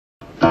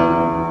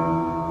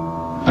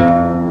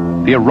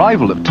The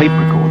arrival of tape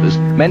recorders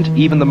meant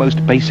even the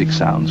most basic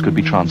sounds could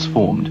be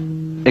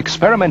transformed.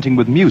 Experimenting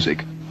with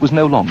music was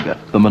no longer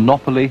the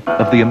monopoly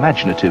of the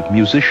imaginative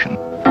musician.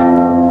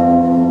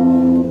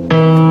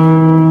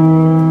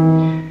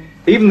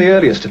 Even the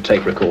earliest of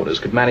tape recorders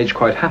could manage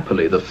quite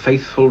happily the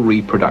faithful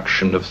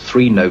reproduction of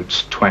 3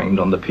 notes twanged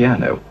on the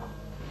piano.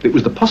 It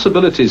was the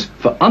possibilities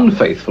for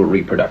unfaithful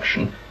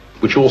reproduction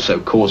which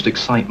also caused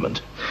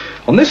excitement.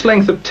 On this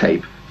length of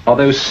tape are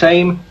those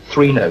same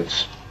 3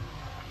 notes.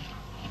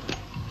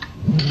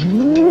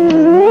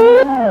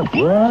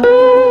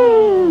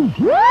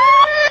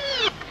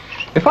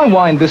 If I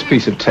wind this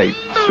piece of tape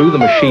through the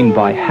machine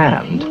by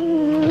hand,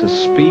 at a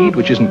speed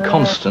which isn't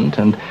constant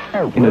and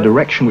in a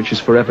direction which is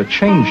forever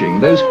changing,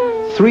 those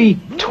 3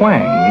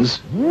 twangs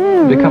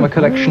become a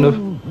collection of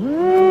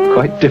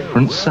quite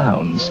different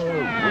sounds.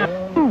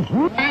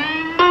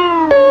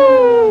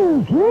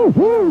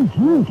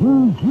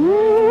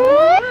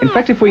 In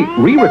fact, if we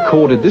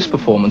re-recorded this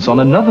performance on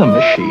another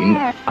machine,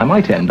 I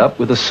might end up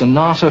with a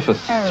sonata for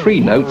 3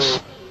 notes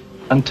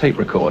and tape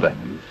recorder.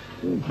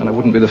 And I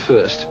wouldn't be the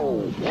first.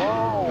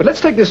 But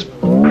let's take this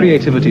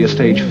creativity a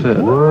stage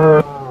further.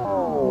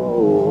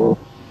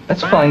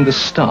 Let's find the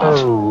start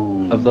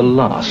of the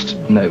last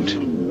note.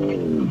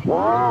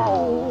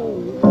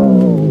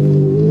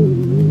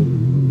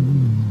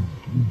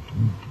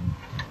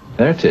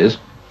 There it is.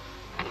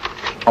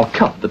 I'll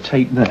cut the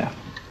tape there.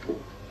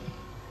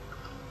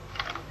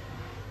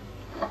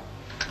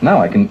 Now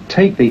I can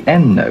take the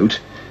end note,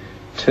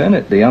 turn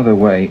it the other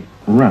way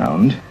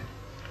round,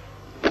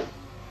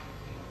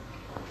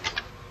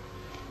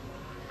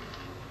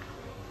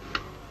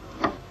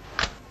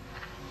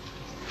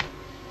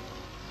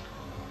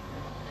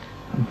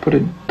 and put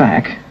it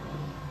back,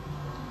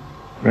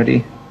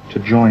 ready to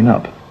join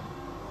up.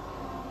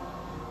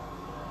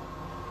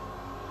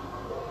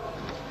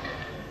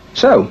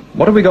 So,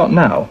 what have we got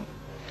now?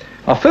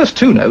 Our first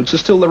 2 notes are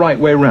still the right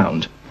way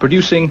round,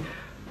 producing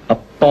a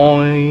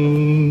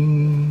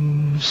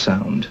boing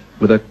sound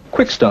with a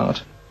quick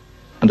start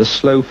and a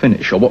slow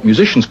finish, or what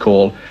musicians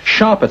call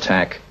sharp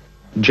attack,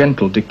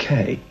 gentle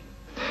decay.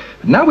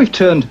 But now we've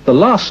turned the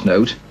last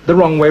note the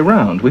wrong way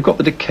round. We've got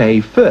the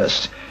decay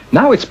first.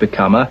 Now it's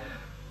become a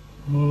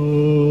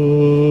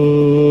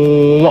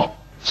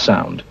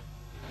sound.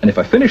 And if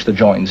I finish the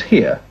joins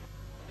here,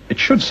 it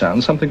should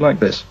sound something like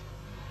this.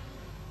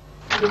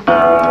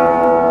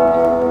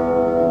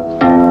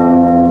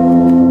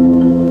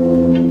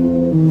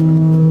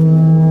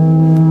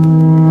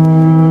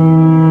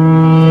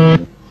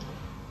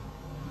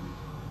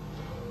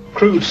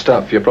 Crude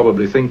stuff, you're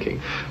probably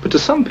thinking, but to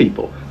some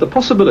people, the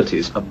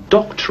possibilities of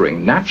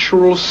doctoring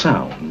natural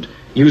sound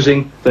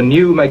using the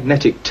new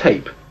magnetic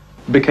tape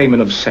became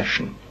an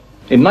obsession.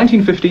 In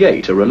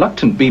 1958, a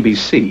reluctant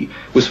BBC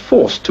was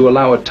forced to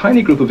allow a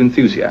tiny group of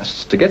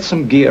enthusiasts to get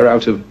some gear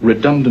out of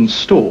redundant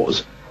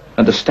stores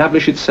and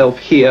establish itself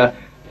here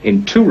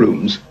in 2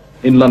 rooms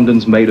in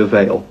London's Maida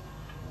Vale.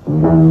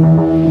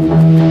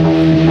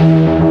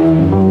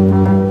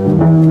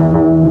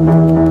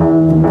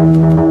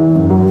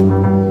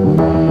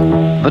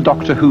 The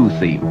Doctor Who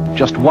theme,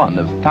 just one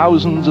of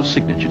thousands of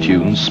signature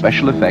tunes,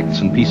 special effects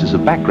and pieces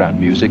of background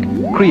music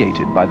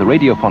created by the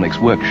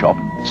Radiophonics Workshop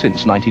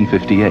since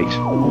 1958.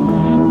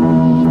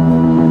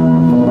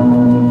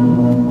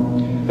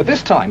 At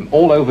this time,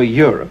 all over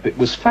Europe, it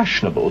was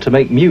fashionable to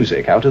make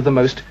music out of the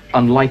most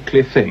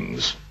unlikely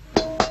things.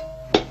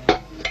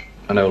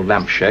 An old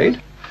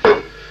lampshade,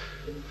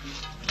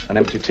 an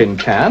empty tin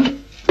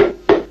can.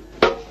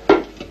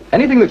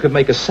 Anything that could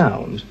make a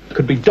sound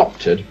could be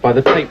doctored by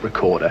the tape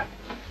recorder.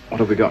 What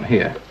have we got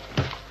here?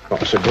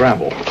 Got us a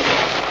gravel.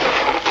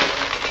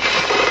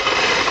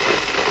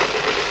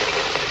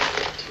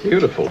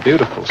 Beautiful,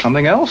 beautiful.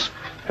 Something else?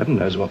 Heaven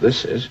knows what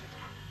this is.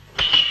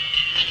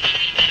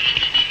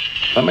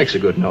 That makes a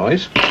good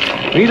noise.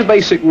 We need a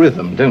basic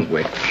rhythm, don't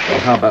we? Or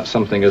how about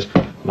something as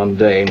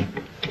mundane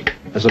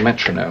as a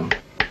metronome?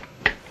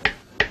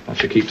 That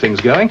should keep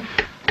things going.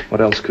 What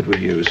else could we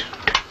use?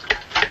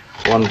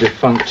 One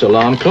defunct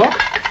alarm clock.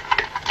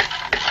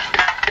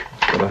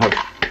 Got to have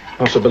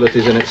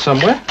possibilities in it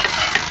somewhere.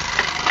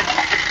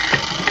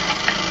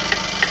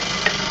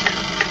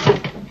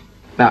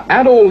 Now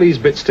add all these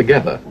bits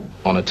together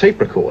on a tape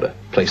recorder.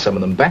 Play some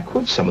of them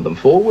backwards, some of them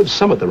forwards,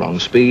 some at the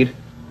wrong speed,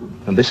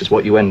 and this is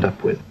what you end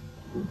up with.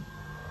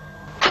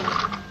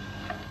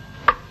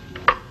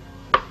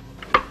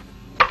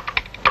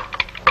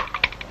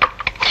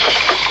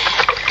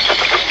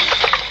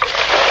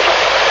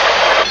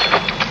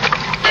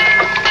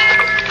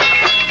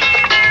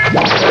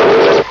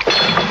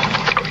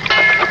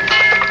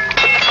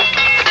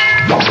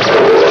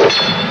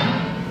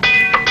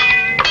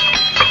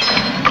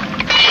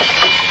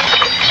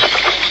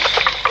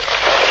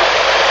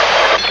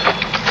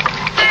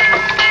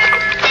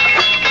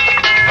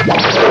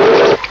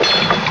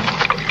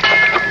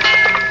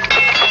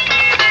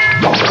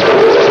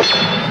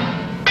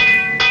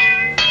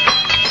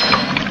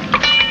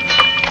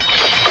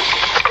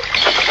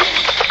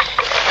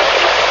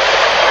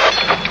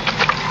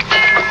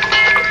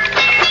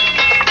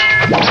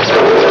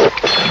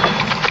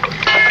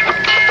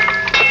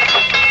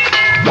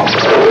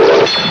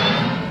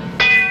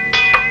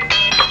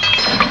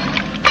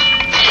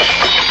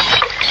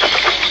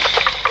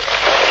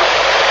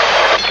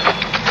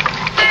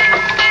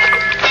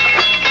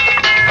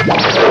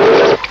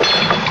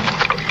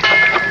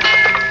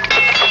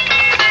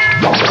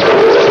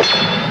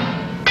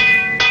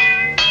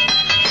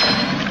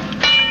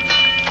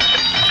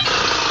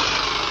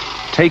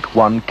 Take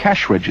one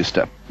cash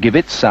register, give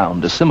its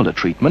sound a similar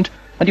treatment,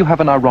 and you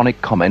have an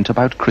ironic comment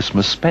about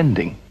Christmas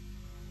spending.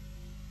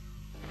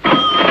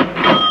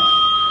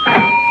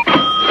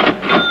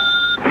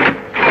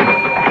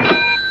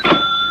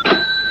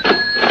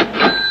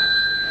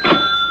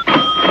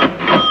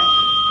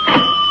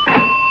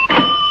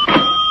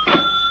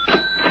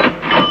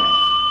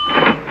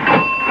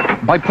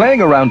 By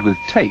playing around with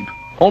tape,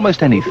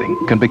 almost anything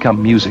can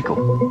become musical.